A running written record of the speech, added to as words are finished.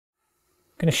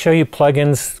I'm going to show you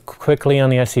plugins quickly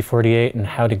on the SC48 and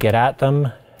how to get at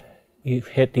them. You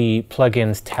hit the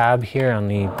plugins tab here on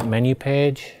the menu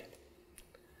page,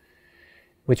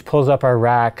 which pulls up our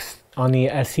racks. On the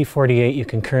SC48 you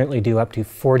can currently do up to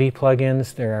 40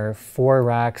 plugins. There are 4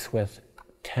 racks with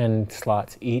 10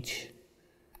 slots each.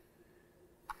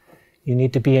 You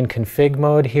need to be in config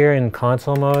mode here in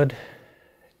console mode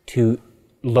to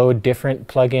load different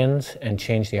plugins and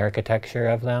change the architecture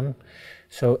of them.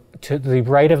 So to the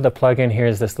right of the plugin here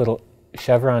is this little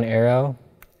chevron arrow.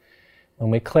 When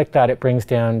we click that, it brings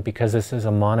down, because this is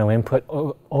a mono input,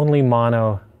 only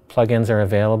mono plugins are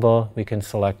available. We can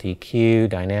select EQ,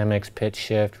 dynamics, pitch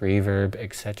shift, reverb,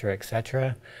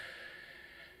 etc.,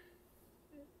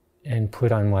 and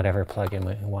put on whatever plugin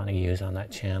we want to use on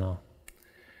that channel.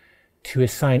 To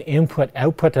assign input,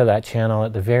 output to that channel,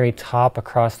 at the very top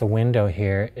across the window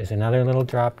here is another little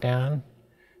drop down.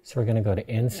 So we're going to go to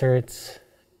Inserts,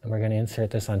 and we're going to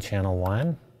insert this on channel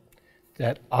 1.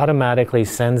 That automatically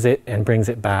sends it and brings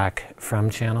it back from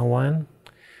channel 1.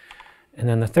 And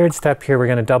then the third step here, we're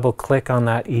going to double click on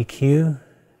that EQ,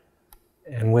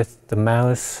 and with the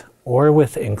mouse or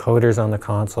with encoders on the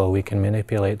console, we can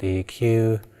manipulate the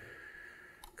EQ,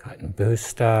 cut and boost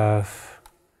stuff,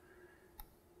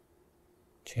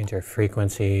 change our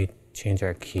frequency, change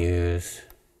our cues.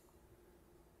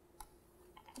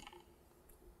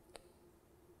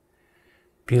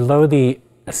 Below the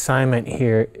assignment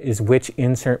here is which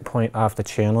insert point off the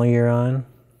channel you're on.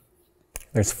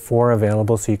 There's 4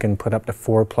 available, so you can put up to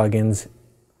 4 plugins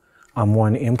on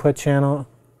one input channel.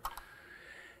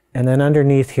 And then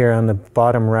underneath here on the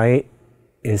bottom right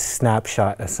is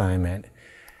snapshot assignment.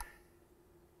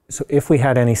 So if we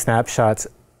had any snapshots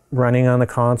running on the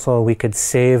console, we could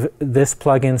save this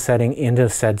plugin setting into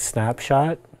said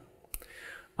snapshot.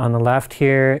 On the left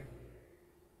here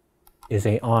is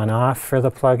a on-off for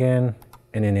the plugin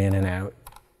and an in and out.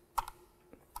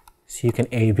 So you can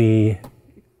A/B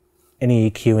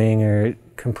any EQing or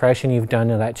compression you've done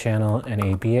to that channel and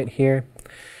A/B it here.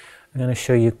 I'm going to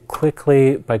show you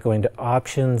quickly by going to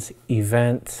Options,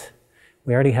 Events.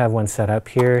 We already have one set up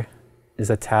here, is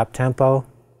a tap tempo.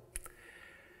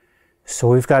 So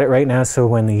we've got it right now, so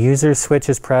when the user switch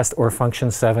is pressed or function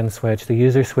 7 switch, the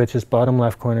user switch is bottom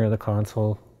left corner of the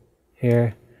console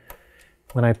here.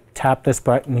 When I tap this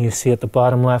button, you see at the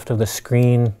bottom left of the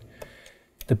screen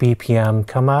the BPM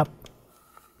come up.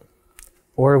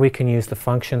 Or we can use the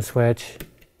function switch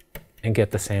and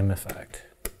get the same effect.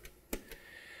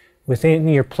 Within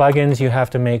your plugins, you have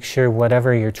to make sure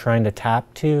whatever you're trying to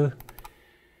tap to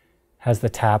has the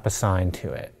tap assigned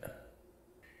to it.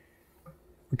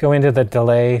 We go into the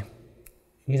delay.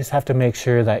 You just have to make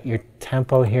sure that your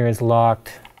tempo here is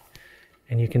locked.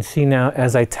 And you can see now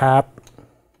as I tap,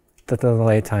 that the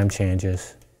delay time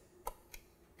changes.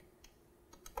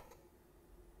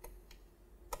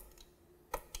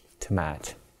 To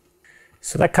match.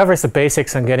 So that covers the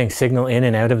basics on getting signal in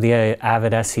and out of the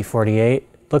Avid SC48.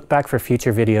 Look back for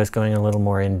future videos going a little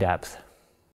more in depth.